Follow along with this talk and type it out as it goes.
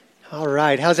All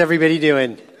right, how's everybody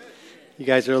doing? You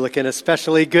guys are looking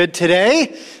especially good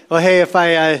today. Well, hey, if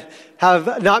I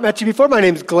have not met you before, my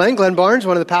name's Glen Barnes,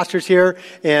 one of the pastors here,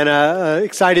 and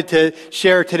excited to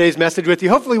share today's message with you.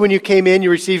 Hopefully when you came in, you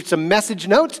received some message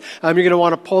notes. You're going to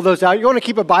want to pull those out. You want to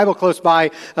keep a Bible close by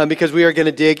because we are going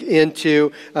to dig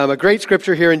into a great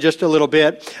scripture here in just a little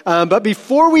bit. But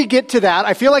before we get to that,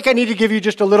 I feel like I need to give you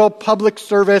just a little public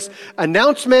service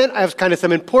announcement. I have kind of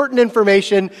some important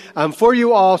information for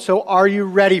you all, so are you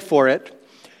ready for it?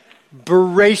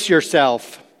 Brace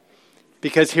yourself,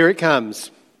 because here it comes.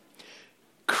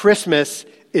 Christmas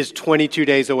is 22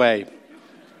 days away.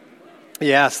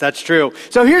 Yes, that's true.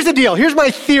 So here's the deal. Here's my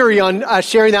theory on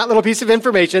sharing that little piece of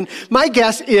information. My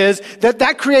guess is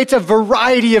that creates a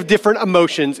variety of different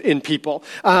emotions in people,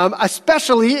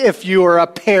 especially if you're a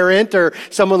parent or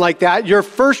someone like that. Your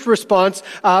first response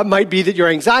might be that your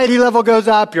anxiety level goes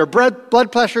up, your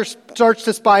blood pressure starts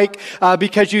to spike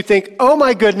because you think, oh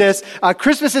my goodness,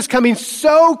 Christmas is coming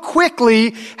so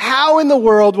quickly. How in the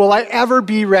world will I ever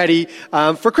be ready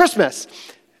for Christmas?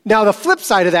 Now, the flip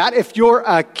side of that, if you're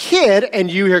a kid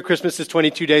and you hear Christmas is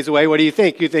 22 days away, what do you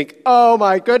think? You think, oh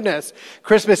my goodness,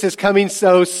 Christmas is coming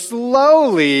so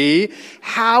slowly.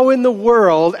 How in the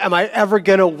world am I ever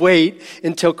going to wait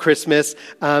until Christmas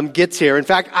gets here? In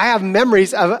fact, I have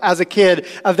memories of, as a kid,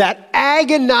 of that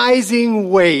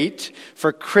agonizing wait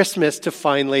for Christmas to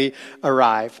finally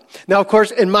arrive. Now, of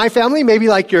course, in my family, maybe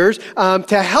like yours,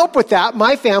 to help with that,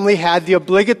 my family had the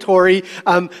obligatory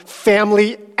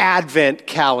family Advent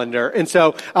calendar. And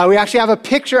so we actually have a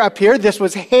picture up here. This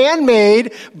was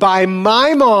handmade by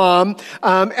my mom.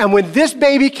 And when this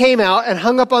baby came out and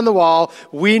hung up on the wall,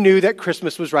 we knew that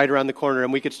Christmas was right around the corner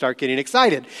and we could start getting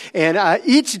excited. And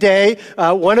each day,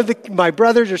 one of my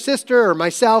brothers or sister or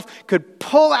myself could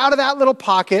pull out of that little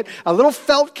pocket a little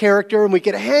felt character and we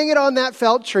could hang it on that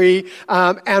felt tree.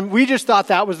 And we just thought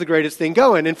that was the greatest thing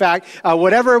going. In fact,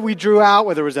 whatever we drew out,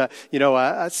 whether it was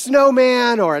a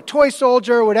snowman or a toy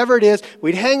soldier, whatever it is,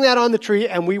 we'd hang that on the tree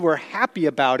and we were happy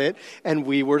about it and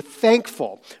we were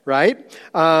thankful, right?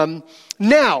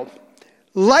 Now,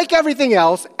 like everything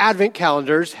else, Advent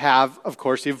calendars have, of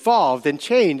course, evolved and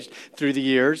changed through the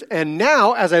years. And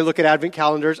now, as I look at Advent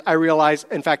calendars, I realize,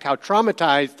 in fact, how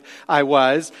traumatized I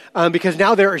was because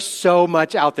now there is so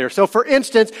much out there. So, for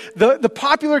instance, the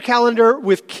popular calendar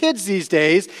with kids these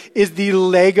days is the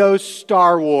Lego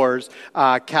Star Wars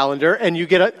calendar, and you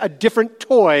get a different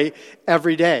toy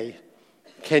every day.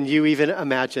 Can you even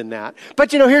imagine that?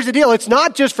 But here's the deal. It's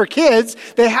not just for kids.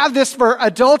 They have this for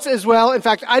adults as well. In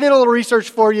fact, I did a little research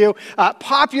for you.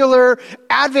 Popular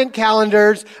Advent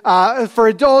calendars for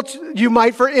adults, you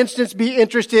might, for instance, be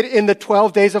interested in the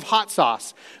 12 days of hot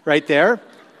sauce right there.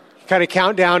 Kind of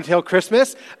count down till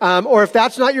Christmas. Or if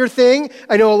that's not your thing,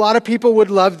 I know a lot of people would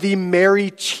love the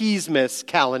Merry Cheesemas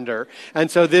calendar.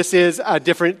 And so this is a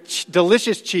different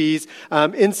delicious cheese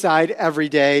inside every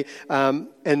day.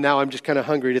 And now I'm just kind of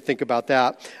hungry to think about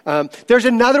that. There's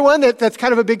another one that's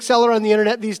kind of a big seller on the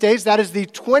internet these days. That is the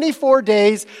 24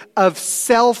 days of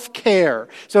self-care.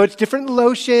 So it's different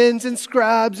lotions and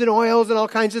scrubs and oils and all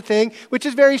kinds of things, which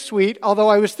is very sweet. Although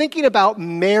I was thinking about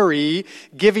Mary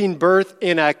giving birth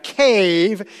in a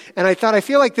cave, and I thought, I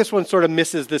feel like this one sort of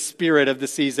misses the spirit of the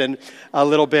season a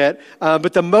little bit.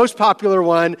 But the most popular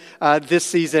one this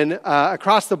season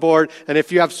across the board, and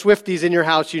if you have Swifties in your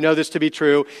house, you know this to be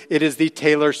true, it is the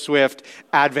Taylor Swift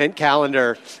Advent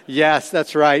calendar. Yes,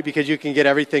 that's right, because you can get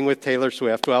everything with Taylor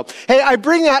Swift. Well, hey, I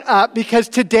bring that up because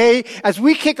today, as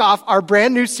we kick off our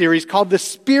brand new series called The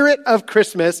Spirit of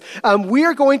Christmas, we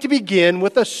are going to begin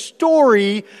with a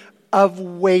story of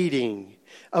waiting.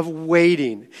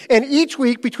 And each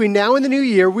week between now and the new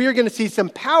year, we are going to see some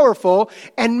powerful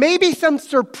and maybe some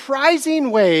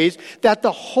surprising ways that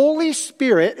the Holy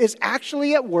Spirit is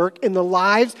actually at work in the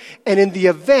lives and in the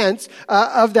events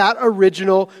of that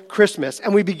original Christmas.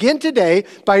 And we begin today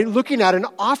by looking at an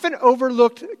often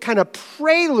overlooked kind of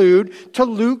prelude to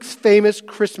Luke's famous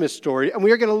Christmas story. And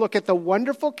we are going to look at the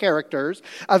wonderful characters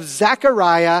of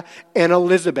Zechariah and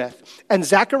Elizabeth. And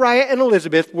Zechariah and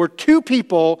Elizabeth were two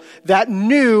people that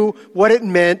knew what it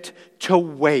meant to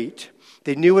wait.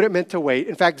 They knew what it meant to wait.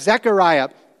 In fact, Zechariah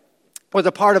was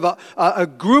a part of a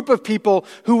group of people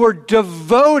who were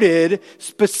devoted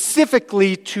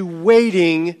specifically to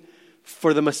waiting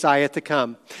for the Messiah to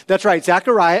come. That's right.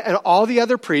 Zechariah and all the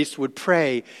other priests would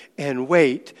pray and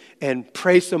wait and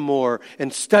pray some more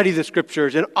and study the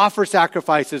scriptures and offer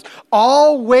sacrifices,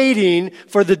 all waiting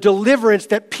for the deliverance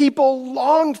that people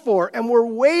longed for and were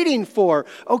waiting for.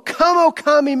 Oh,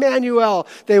 come, Emmanuel,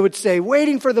 they would say,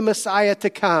 waiting for the Messiah to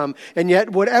come. And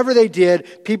yet, whatever they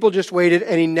did, people just waited,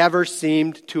 and he never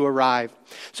seemed to arrive.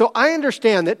 So I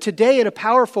understand that today, in a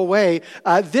powerful way,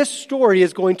 this story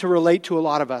is going to relate to a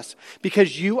lot of us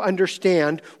because you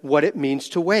understand what it means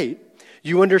to wait.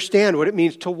 You understand what it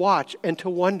means to watch and to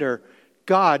wonder,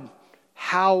 God,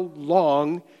 how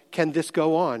long can this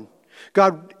go on?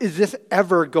 God, is this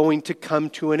ever going to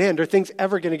come to an end? Are things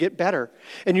ever going to get better?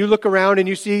 And you look around and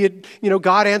you see,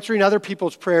 God answering other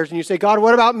people's prayers, and you say, God,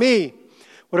 what about me?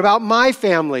 What about my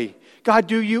family? God,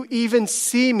 do you even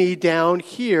see me down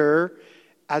here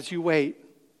as you wait?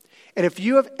 And if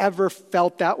you have ever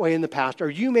felt that way in the past,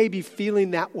 or you may be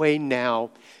feeling that way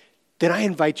now, then I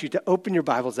invite you to open your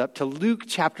Bibles up to Luke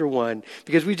chapter 1,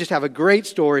 because we just have a great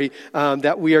story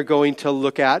that we are going to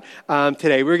look at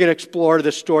today. We're going to explore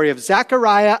the story of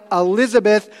Zechariah,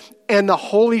 Elizabeth, and the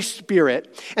Holy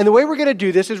Spirit. And the way we're going to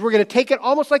do this is we're going to take it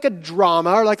almost like a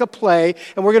drama or like a play,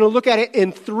 and we're going to look at it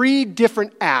in 3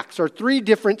 different acts or 3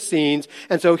 different scenes.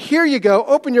 And so here you go.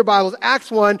 Open your Bibles. Acts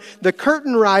 1, the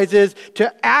curtain rises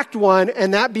to Act 1,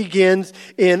 and that begins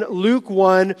in Luke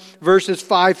 1, verses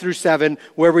 5 through 7,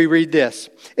 where we read this.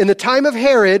 In the time of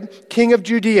Herod, king of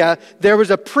Judea, there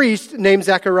was a priest named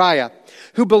Zechariah,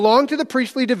 who belonged to the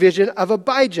priestly division of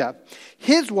Abijah.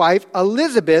 His wife,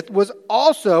 Elizabeth, was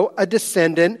also a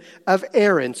descendant of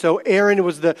Aaron. So Aaron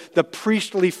was the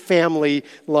priestly family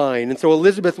line. And so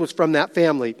Elizabeth was from that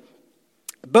family.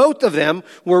 Both of them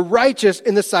were righteous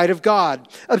in the sight of God,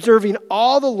 observing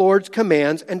all the Lord's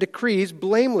commands and decrees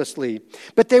blamelessly.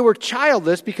 But they were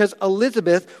childless because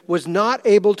Elizabeth was not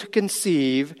able to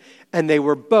conceive, and they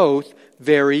were both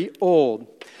very old.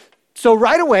 So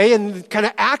right away, in kind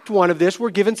of Act 1 of this,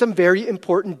 we're given some very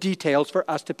important details for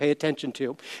us to pay attention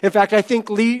to. In fact, I think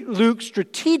Luke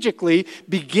strategically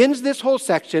begins this whole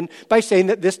section by saying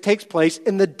that this takes place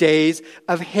in the days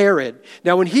of Herod.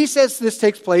 Now, when he says this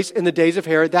takes place in the days of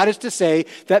Herod, that is to say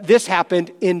that this happened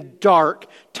in dark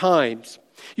times.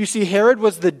 You see, Herod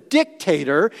was the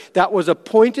dictator that was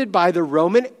appointed by the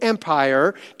Roman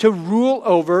Empire to rule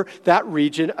over that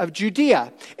region of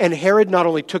Judea. And Herod not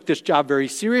only took this job very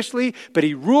seriously, but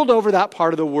he ruled over that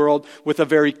part of the world with a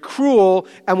very cruel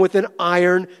and with an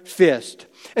iron fist.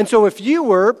 And so if you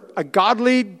were a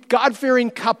godly, God-fearing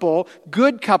couple,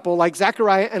 good couple like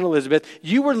Zechariah and Elizabeth,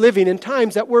 you were living in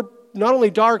times that were not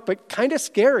only dark, but kind of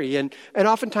scary and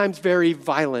oftentimes very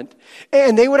violent.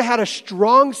 And they would have had a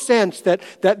strong sense that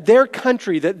their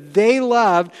country that they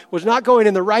loved was not going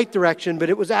in the right direction, but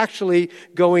it was actually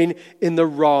going in the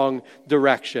wrong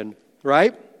direction,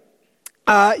 right?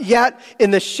 Yet,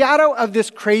 in the shadow of this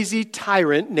crazy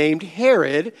tyrant named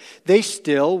Herod, they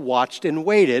still watched and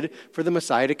waited for the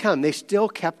Messiah to come. They still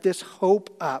kept this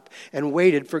hope up and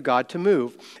waited for God to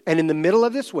move. And in the middle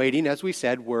of this waiting, as we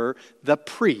said, were the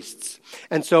priests.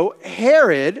 And so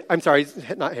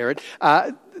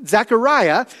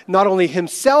Zechariah, not only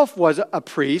himself was a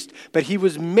priest, but he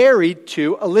was married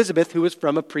to Elizabeth, who was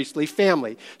from a priestly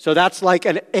family. So that's like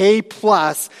an A+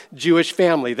 Jewish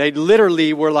family. They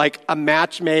literally were like a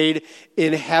match made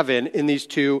in heaven in these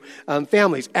two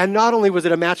families. And not only was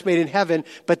it a match made in heaven,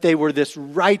 but they were this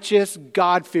righteous,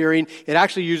 God-fearing, it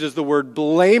actually uses the word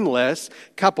blameless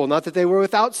couple. Not that they were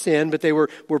without sin, but they were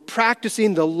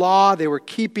practicing the law. They were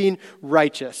keeping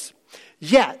righteous.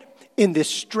 Yet, in this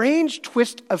strange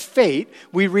twist of fate,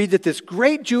 we read that this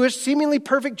great Jewish, seemingly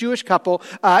perfect Jewish couple,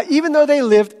 even though they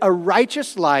lived a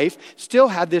righteous life, still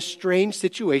had this strange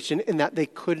situation in that they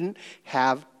couldn't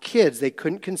have kids. They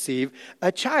couldn't conceive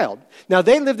a child. Now,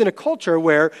 they lived in a culture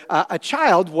where a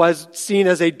child was seen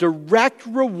as a direct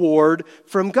reward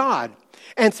from God.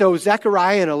 And so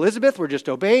Zechariah and Elizabeth were just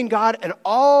obeying God, and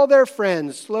all their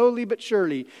friends, slowly but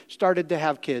surely, started to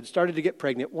have kids, started to get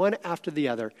pregnant, one after the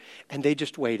other. And they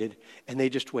just waited, and they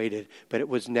just waited, but it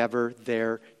was never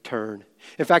their turn.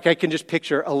 In fact, I can just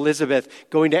picture Elizabeth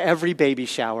going to every baby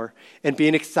shower and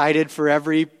being excited for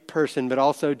every person, but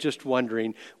also just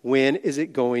wondering, when is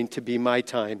it going to be my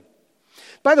time?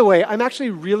 By the way, I'm actually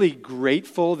really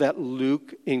grateful that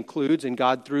Luke includes, and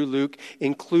God through Luke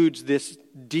includes this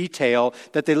detail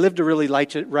that they lived a really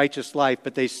righteous life,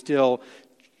 but they still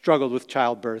struggled with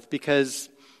childbirth, because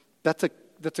that's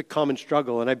a common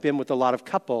struggle. And I've been with a lot of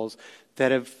couples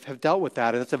that have dealt with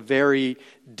that, and it's a very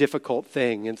difficult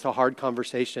thing. And it's a hard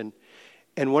conversation.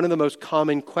 And one of the most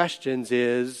common questions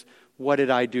is, what did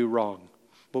I do wrong?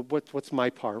 What's my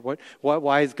part?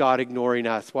 Why is God ignoring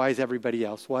us? Why is everybody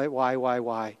else?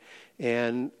 Why?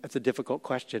 And it's a difficult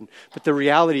question. But the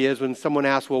reality is when someone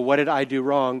asks, well, what did I do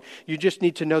wrong? You just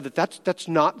need to know that that's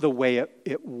not the way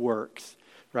it works,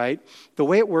 right? The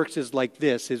way it works is like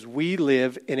this, is we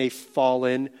live in a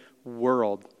fallen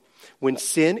world. When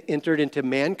sin entered into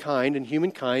mankind and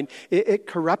humankind, it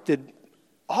corrupted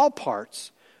all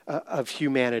parts of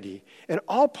humanity and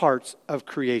all parts of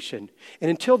creation. And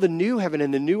until the new heaven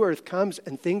and the new earth comes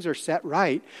and things are set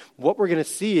right, what we're going to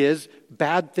see is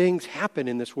bad things happen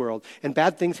in this world. And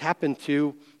bad things happen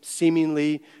to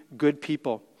seemingly good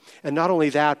people. And not only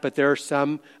that, but there are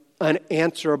some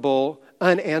unanswerable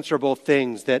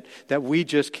things that we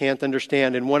just can't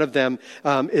understand. And one of them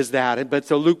is that. But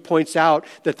so Luke points out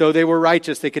that though they were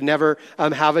righteous, they could never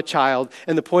have a child.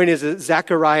 And the point is that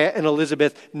Zechariah and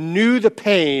Elizabeth knew the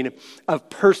pain of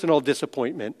personal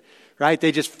disappointment, right?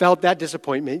 They just felt that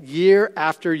disappointment year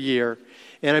after year.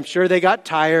 And I'm sure they got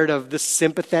tired of the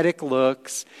sympathetic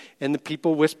looks and the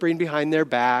people whispering behind their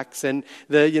backs and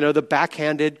the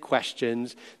backhanded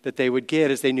questions that they would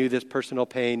get as they knew this personal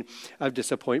pain of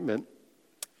disappointment.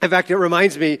 In fact, it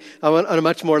reminds me, on a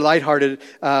much more lighthearted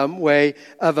way,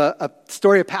 of a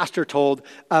story a pastor told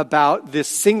about this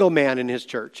single man in his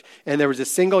church. And there was a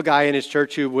single guy in his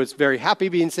church who was very happy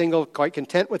being single, quite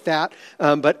content with that.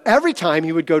 But every time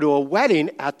he would go to a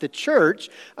wedding at the church,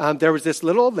 there was this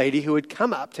little old lady who would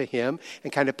come up to him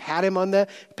and kind of pat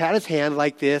his hand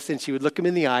like this, and she would look him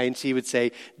in the eye and she would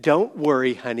say, "Don't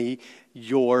worry, honey.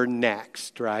 You're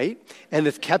next," right? And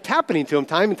this kept happening to him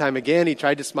time and time again. He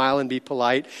tried to smile and be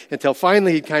polite until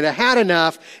finally he'd kind of had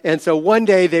enough. And so one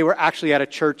day they were actually at a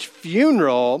church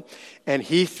funeral, and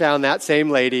he found that same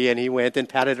lady, and he went and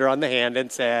patted her on the hand and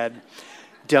said,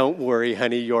 "Don't worry,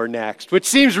 honey, you're next," which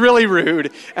seems really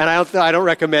rude, and I don't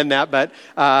recommend that, but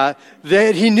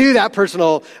he knew that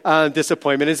personal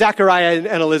disappointment. And Zechariah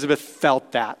and Elizabeth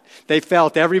felt that. They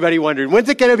felt everybody wondering, when's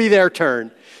it going to be their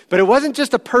turn? But it wasn't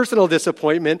just a personal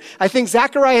disappointment. I think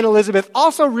Zechariah and Elizabeth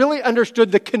also really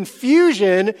understood the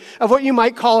confusion of what you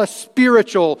might call a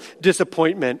spiritual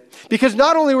disappointment. Because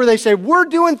not only were they saying, we're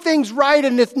doing things right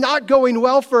and it's not going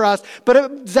well for us,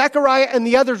 but Zechariah and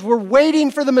the others were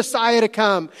waiting for the Messiah to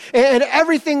come. And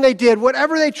everything they did,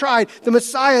 whatever they tried, the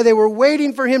Messiah, they were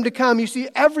waiting for him to come. You see,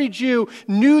 every Jew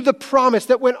knew the promise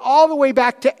that went all the way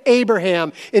back to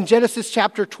Abraham in Genesis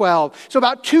chapter 12. So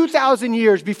about 2,000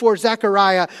 years before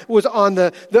Zechariah was on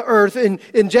the earth.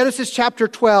 In Genesis chapter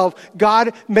 12,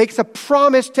 God makes a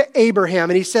promise to Abraham,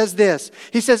 and he says this.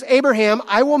 He says, "Abraham,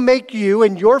 I will make you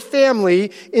and your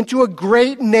family into a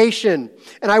great nation,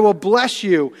 and I will bless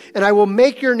you, and I will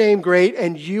make your name great,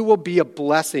 and you will be a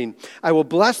blessing. I will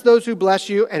bless those who bless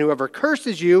you, and whoever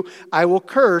curses you, I will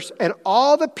curse, and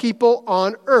all the people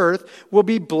on earth will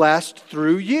be blessed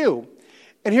through you."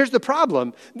 And here's the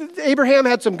problem. Abraham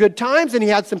had some good times, and he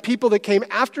had some people that came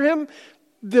after him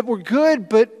that were good,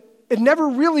 but it never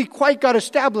really quite got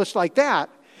established like that.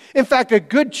 In fact, a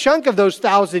good chunk of those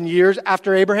 1,000 years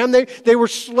after Abraham, they were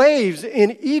slaves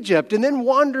in Egypt and then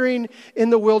wandering in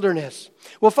the wilderness.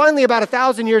 Well, finally, about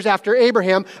 1,000 years after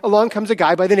Abraham, along comes a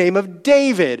guy by the name of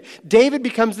David. David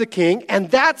becomes the king, and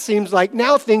that seems like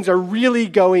now things are really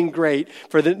going great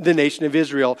for the nation of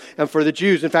Israel and for the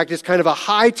Jews. In fact, it's kind of a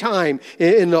high time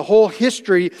in the whole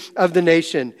history of the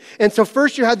nation. And so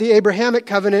first you had the Abrahamic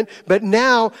covenant, but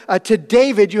now to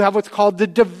David you have what's called the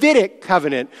Davidic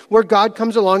covenant, where God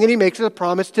comes along and he makes a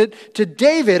promise to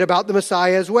David about the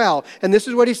Messiah as well. And this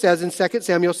is what he says in 2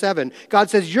 Samuel 7. God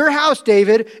says, "Your house,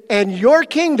 David, and your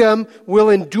kingdom will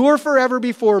endure forever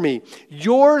before me.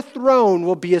 Your throne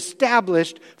will be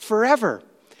established forever."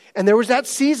 And there was that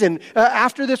season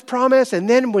after this promise, and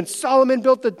then when Solomon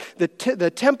built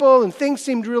the temple and things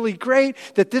seemed really great,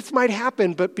 that this might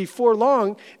happen. But before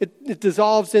long, it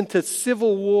dissolves into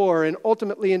civil war and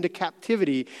ultimately into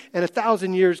captivity. And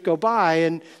 1,000 years go by,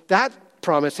 and that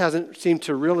promise hasn't seemed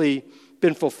to really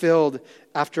been fulfilled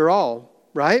after all,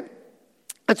 right?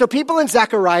 And so people in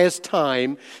Zechariah's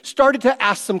time started to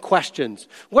ask some questions.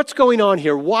 What's going on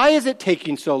here? Why is it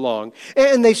taking so long?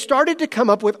 And they started to come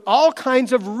up with all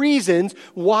kinds of reasons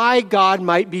why God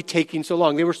might be taking so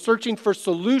long. They were searching for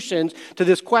solutions to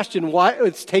this question, why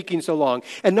it's taking so long.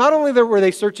 And not only were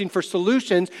they searching for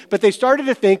solutions, but they started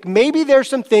to think maybe there's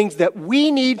some things that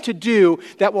we need to do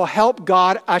that will help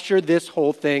God usher this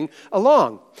whole thing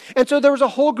along. And so there was a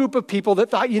whole group of people that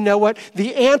thought, you know what,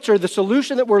 the answer, the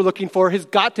solution that we're looking for has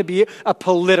got to be a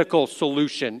political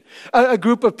solution. A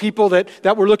group of people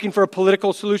that were looking for a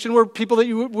political solution were people that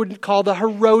you would call the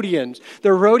Herodians. The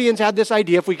Herodians had this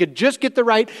idea, if we could just get the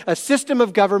right system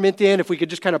of government in, if we could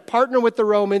just kind of partner with the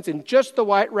Romans in just the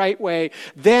right way,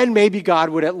 then maybe God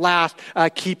would at last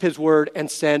keep his word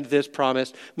and send this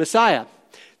promised Messiah.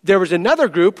 There was another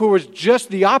group who was just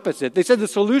the opposite. They said the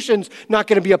solution's not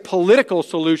going to be a political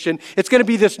solution. It's going to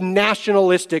be this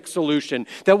nationalistic solution,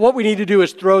 that what we need to do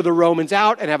is throw the Romans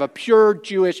out and have a pure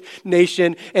Jewish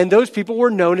nation. And those people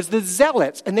were known as the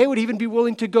Zealots. And they would even be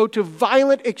willing to go to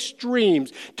violent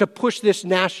extremes to push this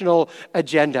national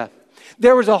agenda.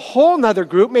 There was a whole nother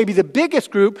group, maybe the biggest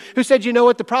group, who said, you know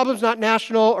what, the problem's not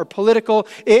national or political,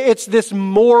 it's this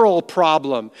moral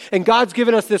problem. And God's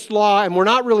given us this law, and we're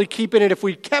not really keeping it. If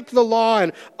we kept the law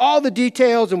and all the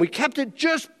details, and we kept it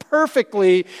just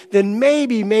perfectly, then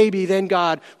maybe then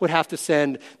God would have to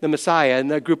send the Messiah. And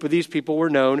the group of these people were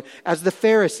known as the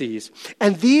Pharisees.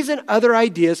 And these and other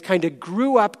ideas kind of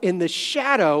grew up in the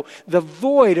shadow, the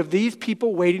void of these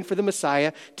people waiting for the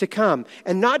Messiah to come.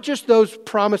 And not just those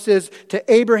promises to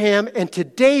Abraham and to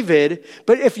David,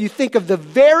 but if you think of the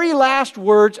very last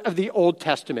words of the Old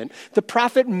Testament, the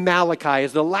prophet Malachi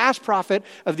is the last prophet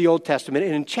of the Old Testament.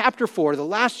 And in chapter 4, the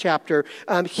last chapter,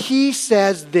 he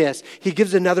says this. He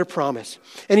gives another promise.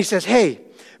 And he says, hey,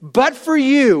 but for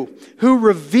you who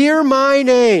revere my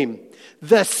name,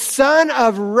 the Son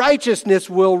of Righteousness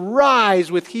will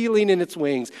rise with healing in its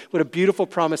wings. What a beautiful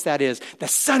promise that is. The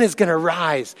Son is going to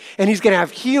rise, and he's going to have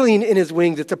healing in his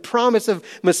wings. It's a promise of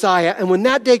Messiah. And when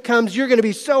that day comes, you're going to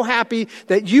be so happy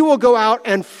that you will go out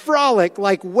and frolic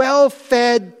like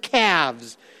well-fed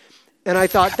calves. And I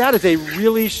thought, that is a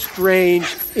really strange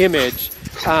image,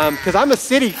 because I'm a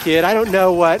city kid. I don't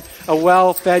know what a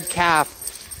well-fed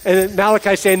calf. And then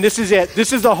Malachi saying, this is it.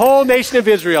 This is the whole nation of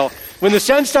Israel. When the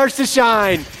sun starts to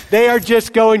shine, they are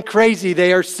just going crazy.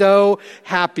 They are so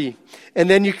happy. And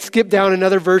then you skip down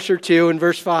another verse or two. In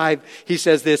verse 5, he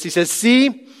says this. He says,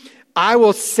 see, I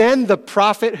will send the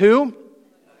prophet who?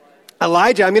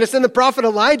 Elijah. I'm going to send the prophet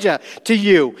Elijah to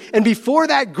you. And before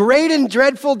that great and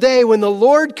dreadful day when the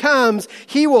Lord comes,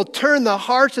 he will turn the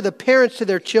hearts of the parents to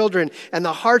their children and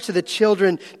the hearts of the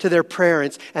children to their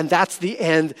parents. And that's the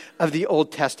end of the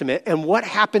Old Testament. And what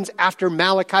happens after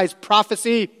Malachi's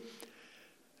prophecy?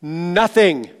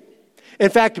 Nothing. In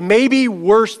fact, maybe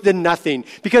worse than nothing,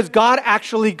 because God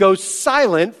actually goes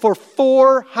silent for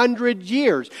 400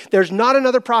 years. There's not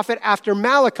another prophet after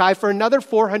Malachi for another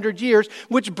 400 years,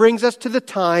 which brings us to the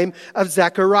time of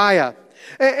Zechariah.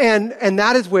 And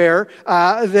that is where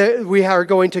we are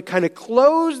going to kind of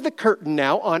close the curtain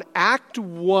now on Act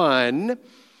 1,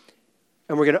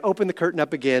 and we're going to open the curtain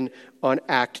up again on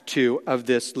Act 2 of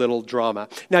this little drama.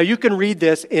 Now, you can read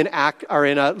this in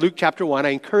Luke chapter 1. I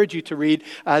encourage you to read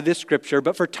this scripture.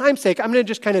 But for time's sake, I'm going to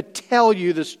just kind of tell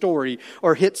you the story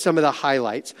or hit some of the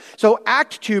highlights. So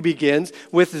Act 2 begins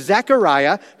with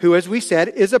Zechariah, who, as we said,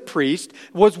 is a priest,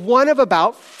 was one of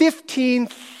about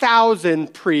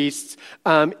 15,000 priests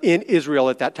in Israel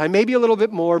at that time. Maybe a little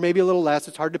bit more, maybe a little less.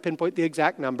 It's hard to pinpoint the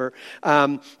exact number.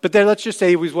 But then let's just say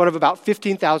he was one of about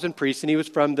 15,000 priests, and he was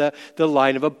from the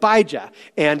line of Abijah.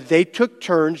 And they took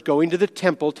turns going to the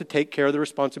temple to take care of the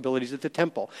responsibilities at the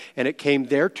temple. And it came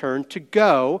their turn to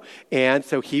go. And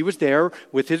so he was there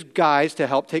with his guys to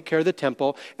help take care of the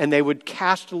temple. And they would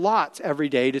cast lots every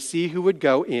day to see who would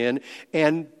go in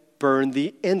and burn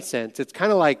the incense. It's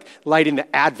kind of like lighting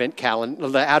the Advent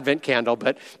candle,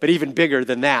 but even bigger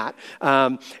than that.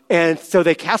 And so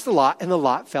they cast the lot, and the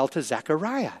lot fell to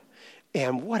Zechariah.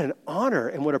 And what an honor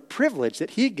and what a privilege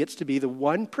that he gets to be the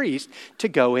one priest to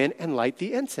go in and light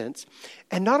the incense.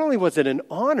 And not only was it an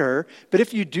honor, but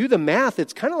if you do the math,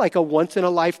 it's kind of like a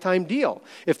once-in-a-lifetime deal.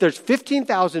 If there's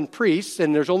 15,000 priests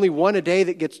and there's only one a day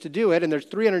that gets to do it, and there's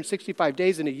 365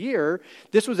 days in a year,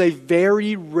 this was a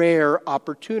very rare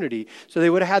opportunity. So they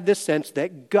would have had this sense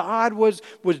that God was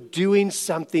doing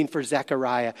something for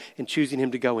Zechariah and choosing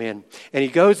him to go in. And he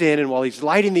goes in, and while he's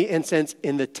lighting the incense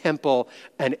in the temple,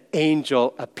 an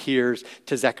angel appears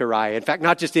to Zechariah. In fact,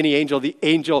 not just any angel, the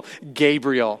angel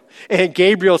Gabriel. And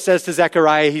Gabriel says to Zechariah,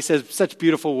 he says such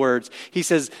beautiful words. He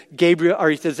says,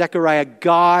 Zechariah,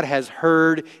 God has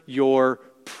heard your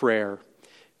prayer.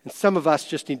 And some of us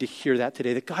just need to hear that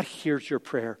today, that God hears your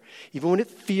prayer. Even when it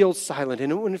feels silent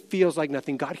and when it feels like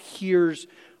nothing, God hears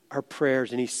our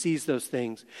prayers and he sees those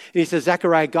things. And he says,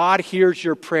 Zechariah, God hears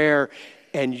your prayer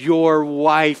and your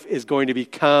wife is going to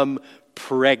become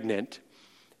pregnant.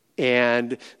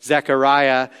 And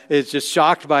Zechariah is just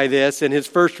shocked by this, and his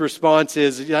first response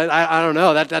is, I don't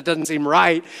know, that doesn't seem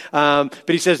right. But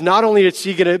he says, not only is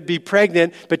she going to be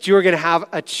pregnant, but you're going to have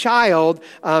a child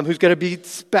who's going to be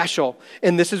special.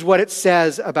 And this is what it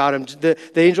says about him. The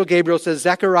angel Gabriel says,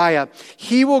 Zechariah,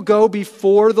 he will go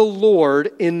before the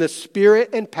Lord in the spirit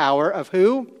and power of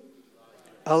who?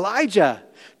 Elijah.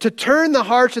 to turn the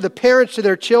hearts of the parents to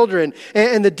their children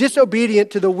and the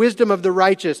disobedient to the wisdom of the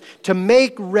righteous, to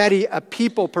make ready a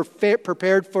people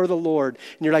prepared for the Lord.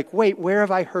 And you're like, wait, where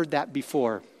have I heard that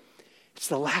before? It's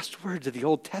the last words of the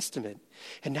Old Testament.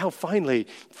 And now finally,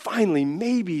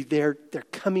 maybe they're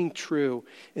coming true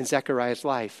in Zechariah's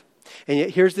life. And yet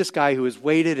here's this guy who has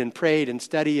waited and prayed and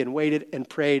studied and waited and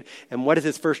prayed. And what is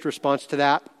his first response to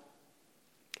that?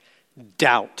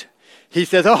 Doubt. He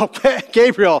says, oh,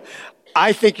 Gabriel,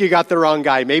 I think you got the wrong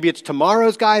guy. Maybe it's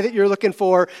tomorrow's guy that you're looking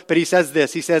for, but he says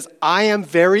this. He says, I am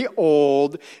very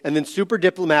old. And then super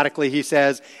diplomatically, he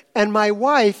says, and my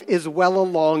wife is well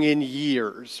along in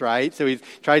years, right? So he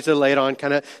tries to lay it on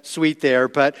kind of sweet there.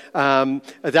 But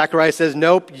Zechariah says,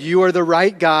 nope, you are the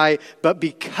right guy. But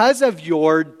because of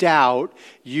your doubt,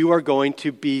 you are going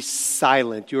to be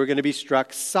silent. You are going to be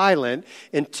struck silent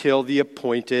until the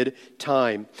appointed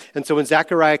time. And so when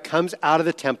Zechariah comes out of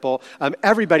the temple,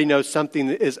 everybody knows something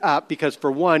is up because for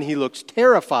one, he looks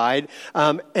terrified.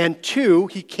 And two,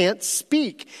 he can't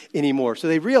speak anymore. So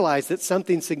they realize that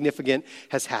something significant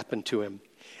has happened to him.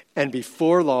 And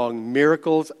before long,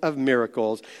 miracles of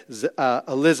miracles,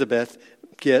 Elizabeth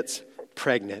gets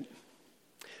pregnant.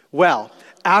 Well,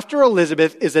 after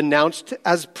Elizabeth is announced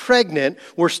as pregnant,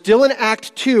 we're still in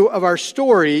Act 2 of our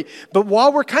story, but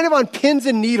while we're kind of on pins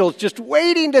and needles, just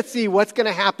waiting to see what's going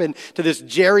to happen to this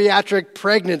geriatric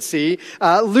pregnancy,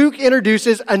 Luke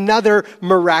introduces another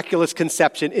miraculous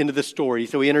conception into the story.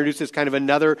 So he introduces kind of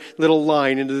another little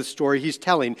line into the story he's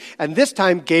telling. And this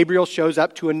time, Gabriel shows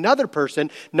up to another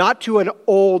person, not to an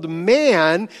old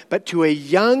man, but to a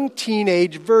young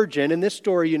teenage virgin. In this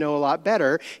story, you know a lot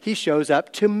better. He shows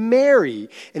up to Mary.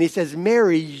 And he says,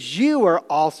 Mary, you are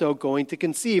also going to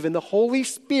conceive, and the Holy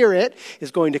Spirit is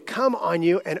going to come on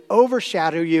you and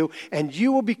overshadow you, and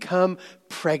you will become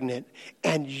pregnant,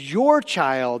 and your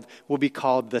child will be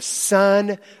called the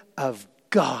Son of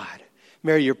God.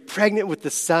 Mary, you're pregnant with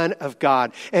the Son of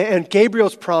God. And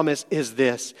Gabriel's promise is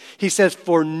this. He says,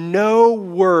 for no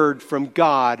word from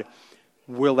God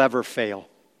will ever fail.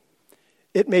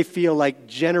 It may feel like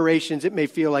generations, it may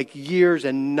feel like years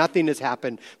and nothing has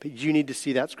happened, but you need to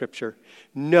see that scripture.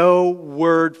 No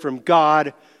word from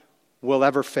God will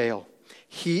ever fail.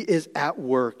 He is at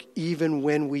work even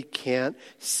when we can't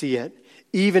see it.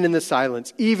 Even in the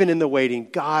silence, even in the waiting,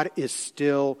 God is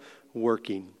still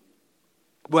working.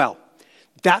 Well,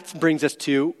 that brings us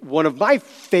to one of my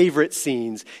favorite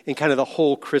scenes in kind of the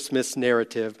whole Christmas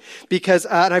narrative. Because,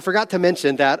 and I forgot to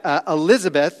mention that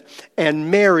Elizabeth and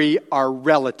Mary are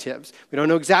relatives. We don't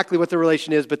know exactly what the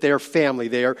relation is, but they are family.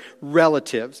 They are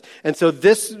relatives. And so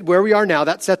this, where we are now,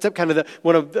 that sets up kind of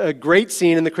one of the great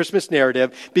scene in the Christmas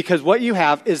narrative. Because what you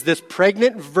have is this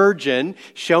pregnant virgin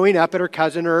showing up at her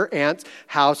cousin or her aunt's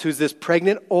house, who's this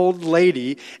pregnant old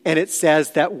lady. And it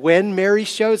says that when Mary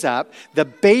shows up, the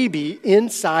baby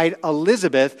inside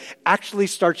Elizabeth actually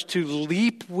starts to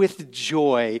leap with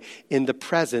joy in the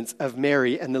presence of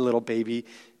Mary and the little baby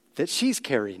that she's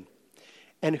carrying.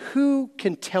 And who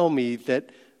can tell me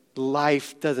that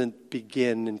life doesn't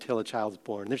begin until a child's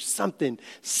born? There's something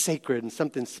sacred and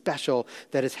something special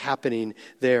that is happening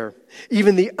there.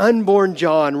 Even the unborn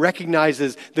John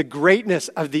recognizes the greatness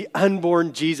of the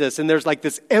unborn Jesus. And there's like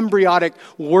this embryonic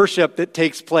worship that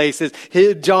takes place as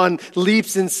John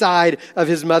leaps inside of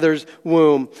his mother's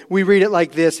womb. We read it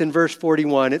like this in verse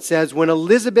 41. It says, when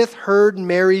Elizabeth heard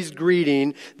Mary's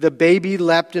greeting, the baby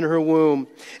leapt in her womb.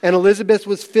 And Elizabeth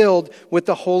was filled with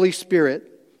the Holy Spirit.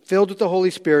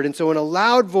 And so in a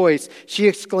loud voice, she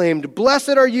exclaimed,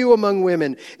 blessed are you among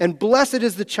women, and blessed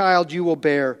is the child you will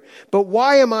bear. But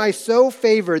why am I so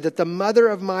favored that the mother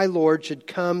of my Lord should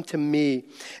come to me?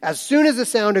 As soon as the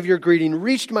sound of your greeting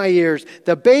reached my ears,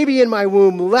 the baby in my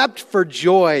womb leapt for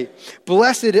joy.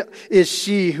 Blessed is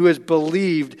she who has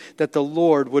believed that the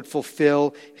Lord would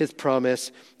fulfill his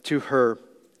promise to her.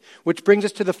 Which brings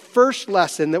us to the first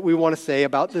lesson that we want to say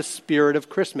about the spirit of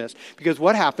Christmas. Because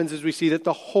what happens is we see that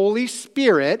the Holy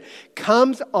Spirit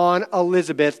comes on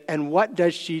Elizabeth, and what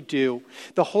does she do?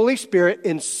 The Holy Spirit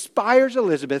inspires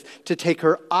Elizabeth to take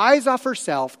her eyes off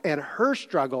herself and her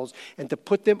struggles and to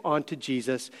put them onto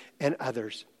Jesus and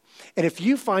others. And if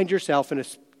you find yourself in a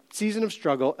season of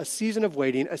struggle, a season of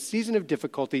waiting, a season of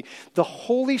difficulty, the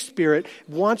Holy Spirit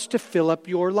wants to fill up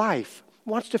your life.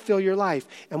 Wants to fill your life.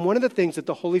 And one of the things that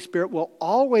the Holy Spirit will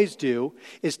always do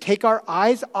is take our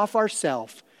eyes off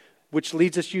ourselves, which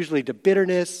leads us usually to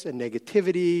bitterness and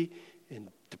negativity and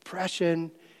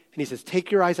depression. And he says, take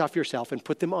your eyes off yourself and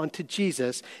put them onto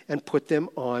Jesus and put them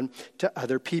on to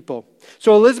other people.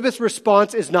 So Elizabeth's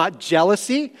response is not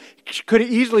jealousy. She could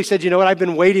have easily said, you know what, I've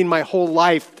been waiting my whole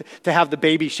life to have the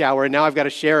baby shower, and now I've got to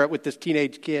share it with this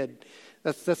teenage kid.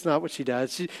 That's not what she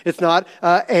does. It's not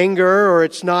anger, or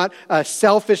it's not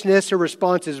selfishness. Her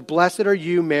response is, "Blessed are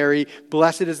you, Mary.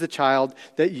 Blessed is the child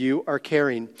that you are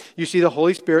carrying." You see, the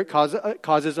Holy Spirit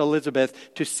causes Elizabeth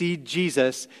to see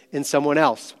Jesus in someone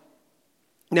else.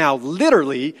 Now,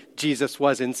 literally, Jesus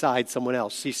was inside someone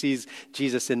else. She sees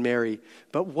Jesus in Mary.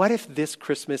 But what if this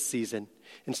Christmas season,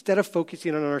 instead of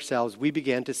focusing on ourselves, we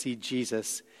began to see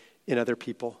Jesus in other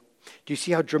people? Do you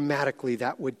see how dramatically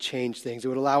that would change things? It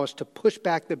would allow us to push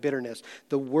back the bitterness,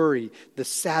 the worry, the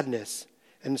sadness.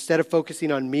 And instead of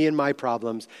focusing on me and my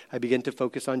problems, I begin to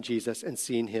focus on Jesus and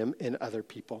seeing him in other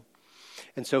people.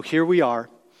 And so here we are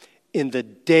in the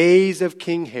days of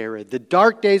King Herod, the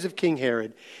dark days of King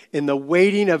Herod, in the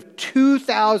waiting of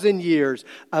 2,000 years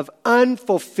of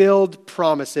unfulfilled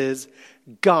promises.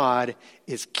 God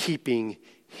is keeping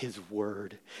his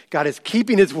word. God is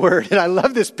keeping his word. And I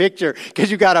love this picture because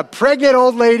you've got a pregnant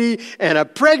old lady and a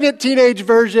pregnant teenage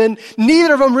virgin.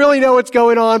 Neither of them really know what's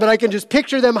going on, but I can just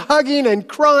picture them hugging and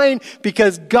crying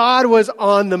because God was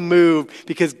on the move,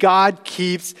 because God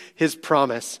keeps his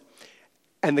promise.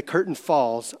 And the curtain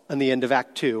falls on the end of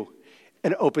Act 2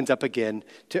 and opens up again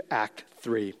to Act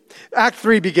 3. Act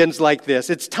 3 begins like this.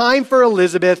 It's time for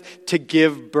Elizabeth to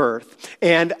give birth.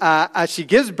 And she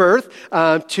gives birth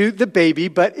to the baby.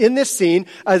 But in this scene,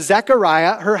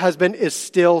 Zechariah, her husband, is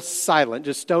still silent,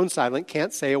 just stone silent,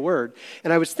 can't say a word.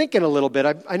 And I was thinking a little bit,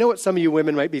 I know what some of you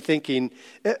women might be thinking.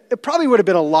 It probably would have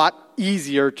been a lot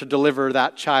easier to deliver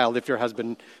that child if your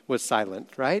husband was silent,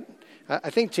 right? I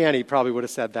think Janie probably would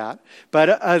have said that.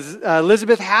 But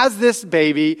Elizabeth has this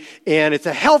baby, and it's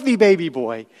a healthy baby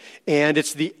boy. And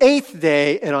it's the 8th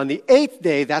day, and on the 8th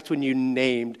day, that's when you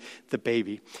named the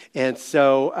baby. And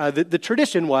so the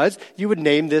tradition was you would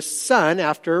name this son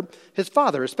after his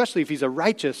father, especially if he's a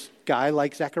righteous guy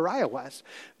like Zechariah was.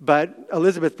 But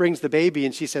Elizabeth brings the baby,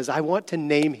 and she says, "I want to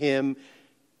name him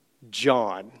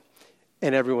John."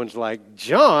 And everyone's like,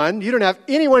 "John? You don't have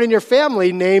anyone in your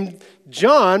family named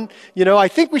John. I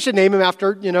think we should name him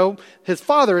after, his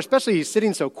father, especially he's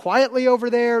sitting so quietly over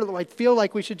there. I feel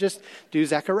like we should just do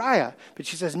Zechariah." But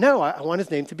she says, "No, I want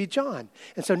his name to be John."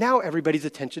 And so now everybody's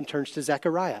attention turns to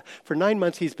Zechariah. For 9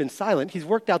 months, he's been silent. He's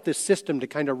worked out this system to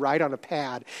kind of write on a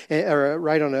pad or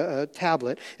write on a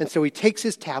tablet. And so he takes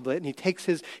his tablet and he takes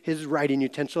his writing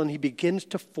utensil and he begins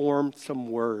to form some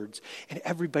words. And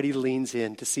everybody leans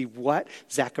in to see what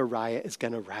Zechariah is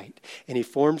going to write. And he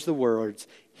forms the words,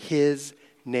 "His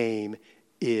name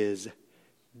is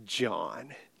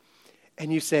John."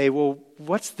 And you say, well,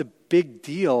 what's the big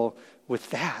deal with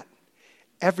that?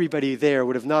 Everybody there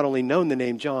would have not only known the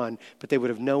name John, but they would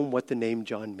have known what the name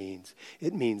John means.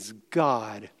 It means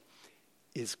God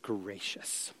is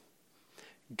gracious.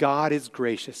 God is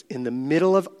gracious. In the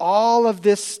middle of all of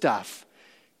this stuff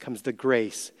comes the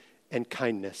grace and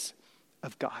kindness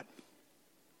of God.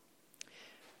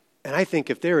 And I think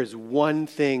if there is one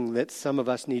thing that some of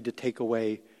us need to take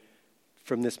away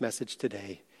from this message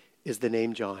today, is the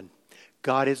name John.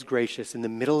 God is gracious in the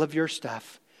middle of your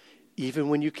stuff, even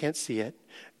when you can't see it.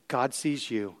 God sees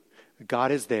you.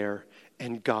 God is there,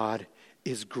 and God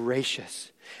is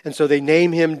gracious. And so they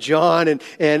name him John,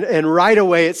 and right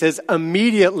away it says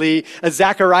immediately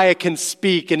Zechariah can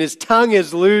speak and his tongue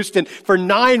is loosed, and for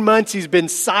 9 months he's been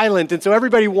silent. And so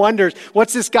everybody wonders,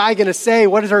 what's this guy going to say?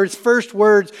 What are his first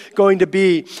words going to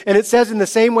be? And it says in the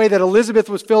same way that Elizabeth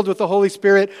was filled with the Holy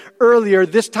Spirit earlier,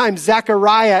 this time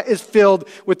Zechariah is filled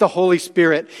with the Holy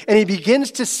Spirit. And he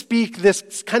begins to speak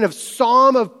this kind of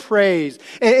psalm of praise.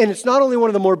 And it's not only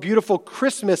one of the more beautiful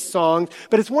Christmas songs,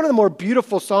 but it's one of the more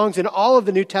beautiful songs in all of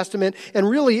the New Testament and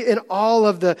really in all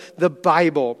of the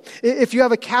Bible. If you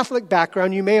have a Catholic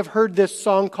background, you may have heard this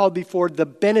song called before the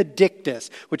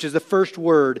Benedictus, which is the first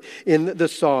word in the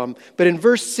psalm. But in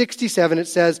verse 67 it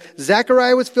says,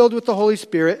 Zechariah was filled with the Holy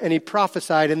Spirit and he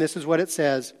prophesied, and this is what it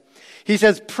says. He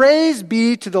says, "Praise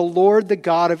be to the Lord, the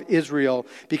God of Israel,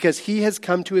 because he has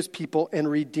come to his people and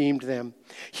redeemed them.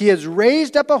 He has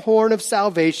raised up a horn of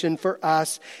salvation for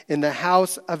us in the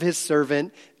house of his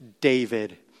servant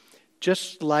David."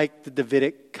 Just like the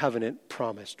Davidic covenant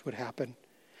promised would happen.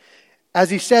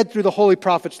 As he said through the holy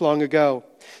prophets long ago,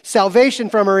 salvation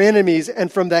from our enemies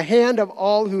and from the hand of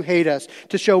all who hate us,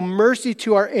 to show mercy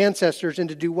to our ancestors and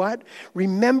to do what?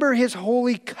 Remember his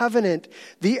holy covenant,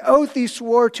 the oath he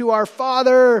swore to our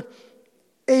father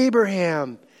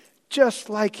Abraham,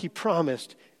 just like he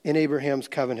promised in Abraham's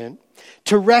covenant,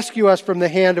 to rescue us from the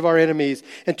hand of our enemies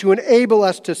and to enable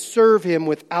us to serve him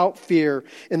without fear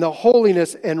in the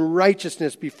holiness and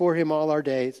righteousness before him all our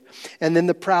days. And then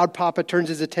the proud papa turns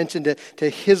his attention to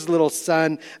his little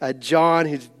son, John,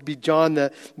 who'd be John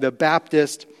the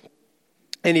Baptist.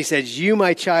 And he says, you,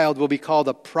 my child, will be called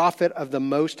a prophet of the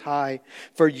Most High,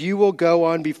 for you will go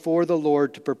on before the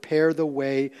Lord to prepare the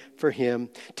way for him,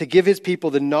 to give his people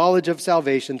the knowledge of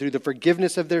salvation through the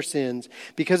forgiveness of their sins,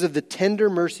 because of the tender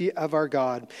mercy of our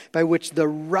God, by which the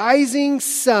rising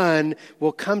sun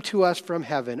will come to us from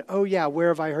heaven. Oh yeah, where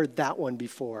have I heard that one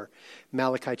before?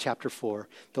 Malachi chapter 4,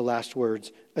 the last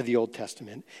words of the Old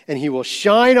Testament. And he will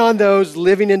shine on those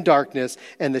living in darkness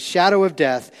and the shadow of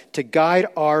death to guide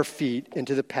our feet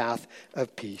into the path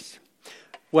of peace.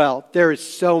 Well, there is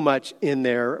so much in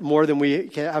there, more than we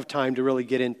have time to really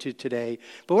get into today.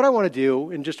 But what I want to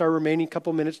do in just our remaining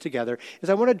couple minutes together is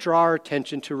I want to draw our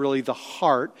attention to really the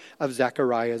heart of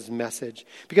Zechariah's message.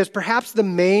 Because perhaps the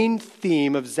main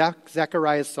theme of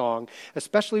Zechariah's song,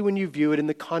 especially when you view it in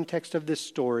the context of this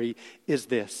story, is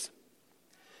this.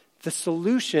 The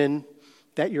solution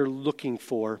that you're looking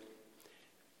for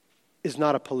is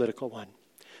not a political one.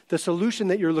 The solution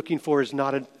that you're looking for is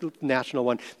not a national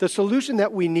one. The solution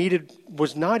that we needed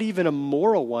was not even a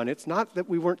moral one. It's not that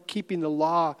we weren't keeping the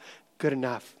law good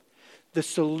enough. The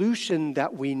solution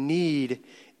that we need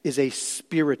is a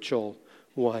spiritual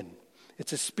one.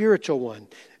 It's a spiritual one.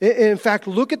 In fact,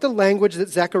 look at the language that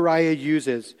Zechariah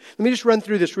uses. Let me just run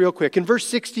through this real quick. In verse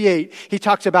 68, he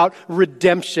talks about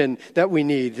redemption that we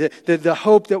need, the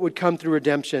hope that would come through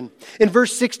redemption. In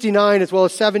verse 69, as well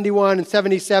as 71 and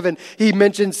 77, he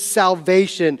mentions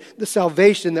salvation, the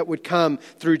salvation that would come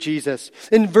through Jesus.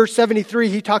 In verse 73,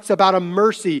 he talks about a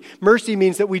mercy. Mercy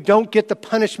means that we don't get the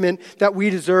punishment that we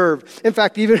deserve. In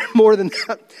fact, even more than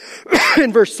that,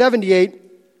 in verse 78,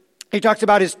 he talks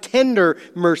about his tender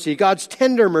mercy, God's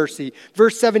tender mercy.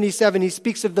 Verse 77, he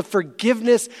speaks of the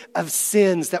forgiveness of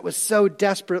sins that was so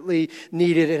desperately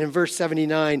needed. And in verse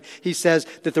 79, he says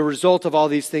that the result of all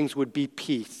these things would be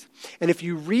peace. And if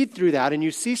you read through that and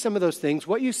you see some of those things,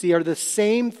 what you see are the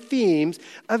same themes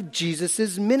of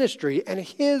Jesus' ministry and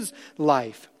his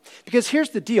life. Because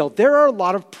here's the deal. There are a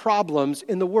lot of problems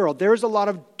in the world. There is a lot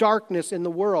of darkness in the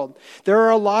world. There are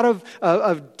a lot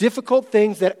of difficult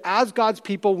things that as God's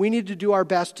people, we need to do our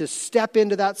best to step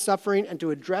into that suffering and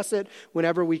to address it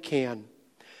whenever we can.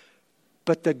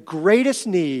 But the greatest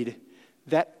need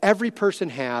that every person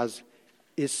has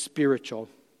is spiritual.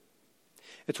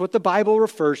 It's what the Bible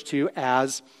refers to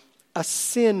as a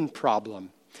sin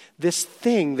problem. This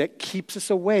thing that keeps us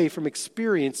away from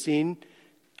experiencing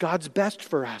God's best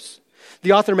for us.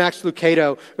 The author Max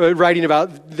Lucado, writing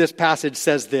about this passage,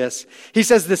 says this. He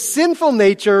says, the sinful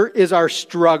nature is our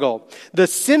struggle. The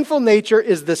sinful nature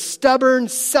is the stubborn,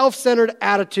 self-centered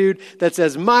attitude that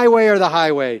says, my way or the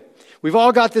highway. We've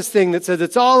all got this thing that says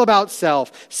it's all about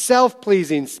self,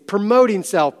 self-pleasing, promoting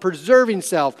self, preserving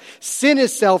self. Sin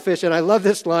is selfish, and I love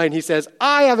this line. He says,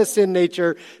 I have a sin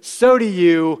nature, so do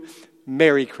you.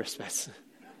 Merry Christmas.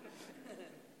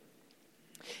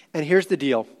 And here's the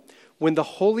deal. When the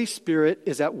Holy Spirit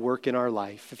is at work in our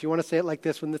life, if you want to say it like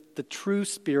this, when the true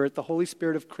Spirit, the Holy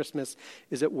Spirit of Christmas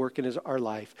is at work in our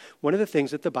life, one of the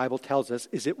things that the Bible tells us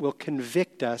is it will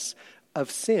convict us of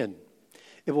sin.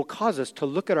 It will cause us to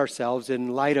look at ourselves in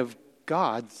light of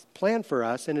God's plan for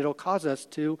us, and it'll cause us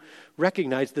to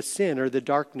recognize the sin or the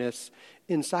darkness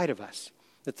inside of us.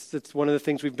 That's one of the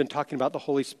things we've been talking about, the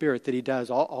Holy Spirit, that he does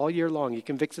all year long. He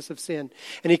convicts us of sin.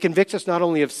 And he convicts us not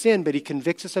only of sin, but he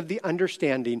convicts us of the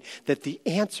understanding that the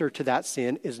answer to that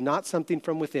sin is not something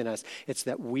from within us. It's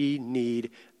that we need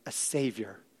a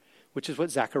Savior, which is what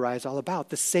Zechariah is all about.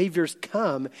 The Saviors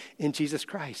come in Jesus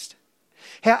Christ.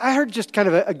 Hey, I heard just kind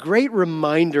of a great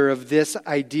reminder of this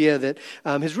idea that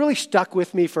has really stuck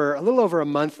with me for a little over a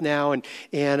month now, and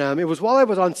it was while I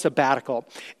was on sabbatical,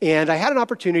 and I had an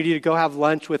opportunity to go have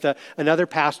lunch with another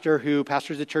pastor who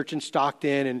pastors a church in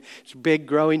Stockton, and it's a big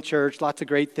growing church, lots of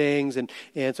great things, and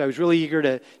so I was really eager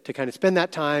to kind of spend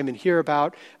that time and hear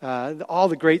about all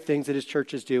the great things that his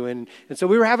church is doing, and so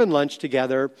we were having lunch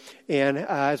together, and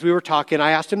as we were talking, I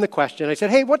asked him the question. I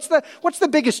said, "Hey, what's the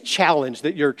biggest challenge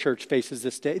that your church faces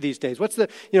these days? What's the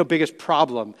biggest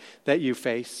problem that you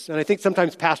face?" And I think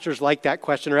sometimes pastors like that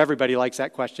question, or everybody likes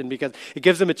that question, because it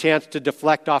gives them a chance to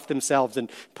deflect off themselves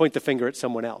and point the finger at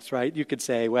someone else, right? You could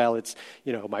say, well, it's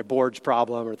my board's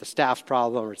problem, or the staff's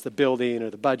problem, or it's the building, or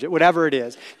the budget, whatever it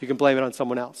is. You can blame it on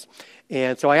someone else.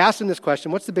 And so I asked him this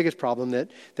question: what's the biggest problem that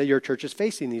your church is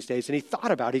facing these days? And he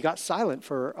thought about it. He got silent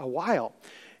for a while,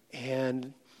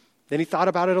 and then he thought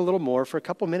about it a little more. For a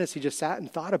couple minutes, he just sat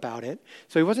and thought about it.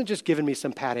 So he wasn't just giving me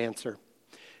some pat answer.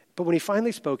 But when he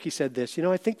finally spoke, he said this: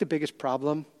 I think the biggest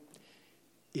problem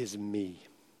is me.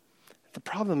 The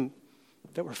problem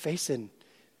that we're facing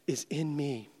is in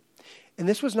me. And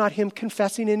this was not him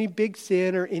confessing any big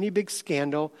sin or any big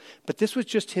scandal, but this was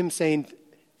just him saying,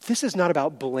 This is not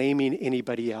about blaming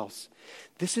anybody else.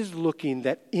 This is looking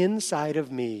that inside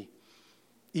of me,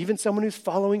 even someone who's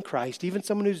following Christ, even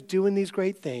someone who's doing these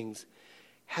great things,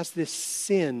 has this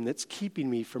sin that's keeping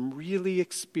me from really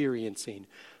experiencing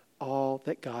all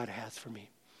that God has for me.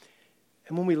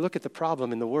 And when we look at the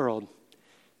problem in the world,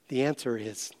 the answer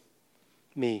is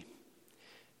me.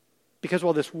 Because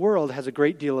while this world has a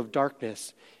great deal of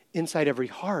darkness, inside every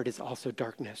heart is also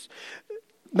darkness.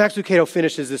 Max Lucado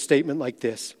finishes this statement like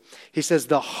this. He says,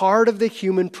 the heart of the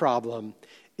human problem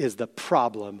is the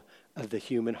problem of the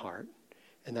human heart.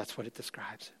 And that's what it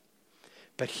describes.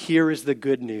 But here is the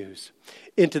good news.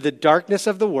 Into the darkness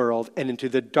of the world and into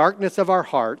the darkness of our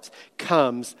hearts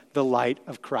comes the light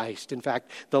of Christ. In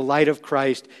fact, the light of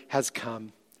Christ has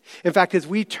come. In fact, as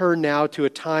we turn now to a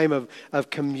time of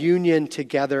communion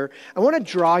together, I want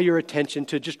to draw your attention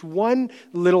to just one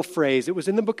little phrase. It was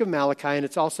in the book of Malachi, and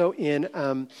it's also in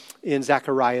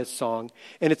Zechariah's song.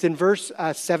 And it's in verse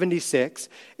 76,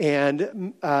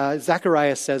 and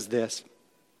Zechariah says this.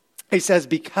 He says,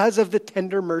 because of the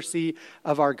tender mercy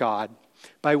of our God,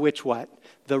 by which what?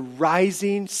 The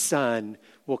rising sun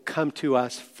will come to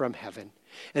us from heaven.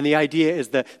 And the idea is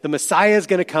that the Messiah is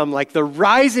going to come like the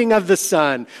rising of the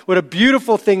sun. What a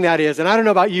beautiful thing that is. And I don't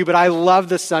know about you, but I love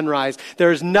the sunrise.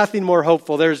 There is nothing more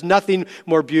hopeful. There is nothing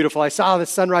more beautiful. I saw the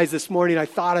sunrise this morning. I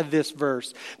thought of this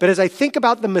verse. But as I think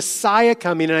about the Messiah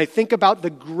coming and I think about the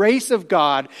grace of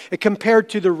God compared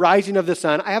to the rising of the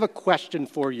sun, I have a question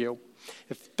for you.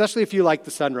 Especially if you like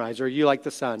the sunrise or you like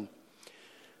the sun.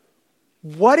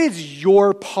 What is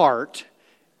your part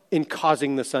in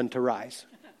causing the sun to rise?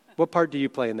 What part do you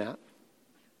play in that?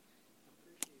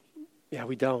 Yeah,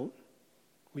 we don't.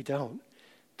 We don't.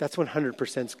 That's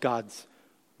 100% God's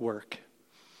work.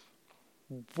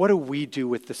 What do we do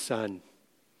with the sun?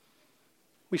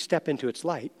 We step into its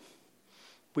light.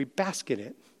 We bask in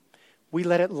it. We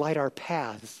let it light our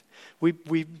paths. We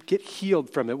get healed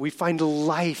from it. We find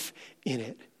life in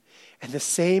it. And the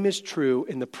same is true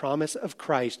in the promise of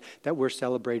Christ that we're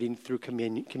celebrating through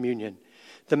communion.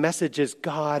 The message is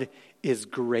God is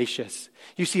gracious.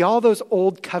 You see, all those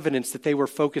old covenants that they were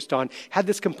focused on had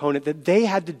this component that they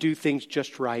had to do things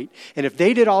just right. And if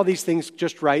they did all these things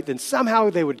just right, then somehow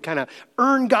they would kind of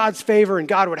earn God's favor and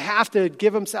God would have to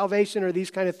give them salvation or these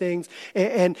kind of things.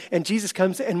 And Jesus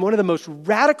comes, and one of the most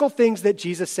radical things that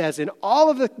Jesus says, in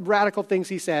all of the radical things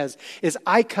he says, is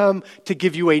I come to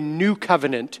give you a new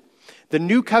covenant. The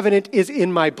new covenant is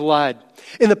in my blood.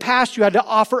 In the past, you had to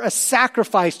offer a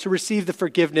sacrifice to receive the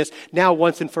forgiveness. Now,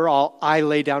 once and for all, I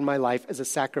lay down my life as a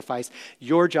sacrifice.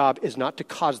 Your job is not to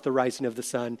cause the rising of the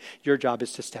sun. Your job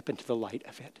is to step into the light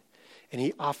of it. And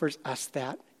he offers us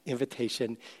that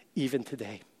invitation even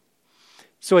today.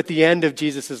 So at the end of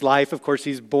Jesus' life, of course,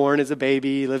 he's born as a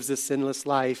baby, he lives a sinless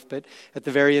life, but at the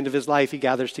very end of his life, he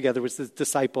gathers together with his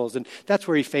disciples, and that's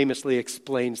where he famously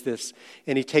explains this.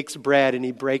 And he takes bread and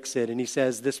he breaks it, and he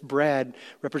says, this bread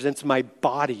represents my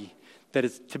body that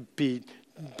is to be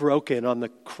broken on the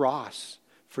cross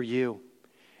for you.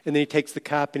 And then he takes the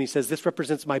cup and he says, this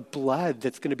represents my blood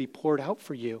that's going to be poured out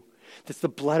for you. That's the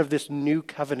blood of this new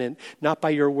covenant, not by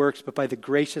your works, but by the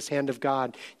gracious hand of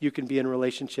God. You can be in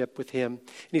relationship with him.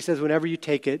 And he says, whenever you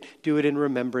take it, do it in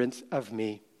remembrance of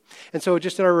me. And so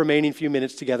just in our remaining few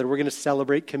minutes together, we're going to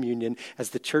celebrate communion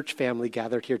as the church family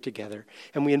gathered here together.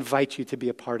 And we invite you to be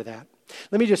a part of that.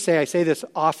 Let me just say, I say this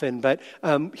often, but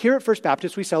here at First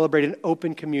Baptist, we celebrate an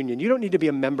open communion. You don't need to be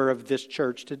a member of this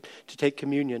church to take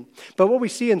communion. But what we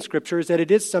see in Scripture is that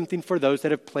it is something for those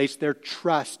that have placed their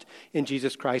trust in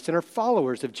Jesus Christ and are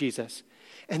followers of Jesus.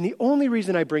 And the only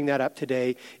reason I bring that up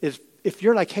today is if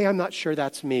you're like, hey, I'm not sure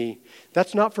that's me,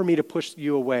 that's not for me to push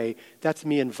you away. That's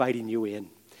me inviting you in.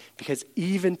 Because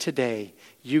even today,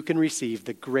 you can receive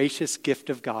the gracious gift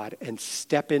of God and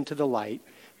step into the light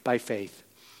by faith.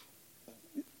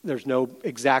 There's no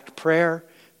exact prayer,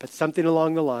 but something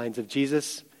along the lines of,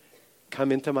 Jesus,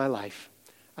 come into my life.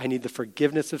 I need the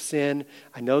forgiveness of sin.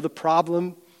 I know the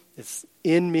problem is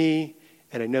in me,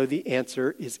 and I know the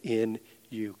answer is in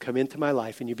you. Come into my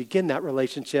life, and you begin that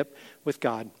relationship with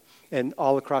God. And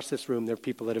all across this room, there are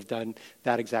people that have done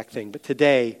that exact thing. But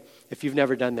today, if you've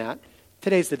never done that,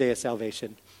 today's the day of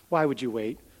salvation. Why would you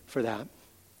wait for that?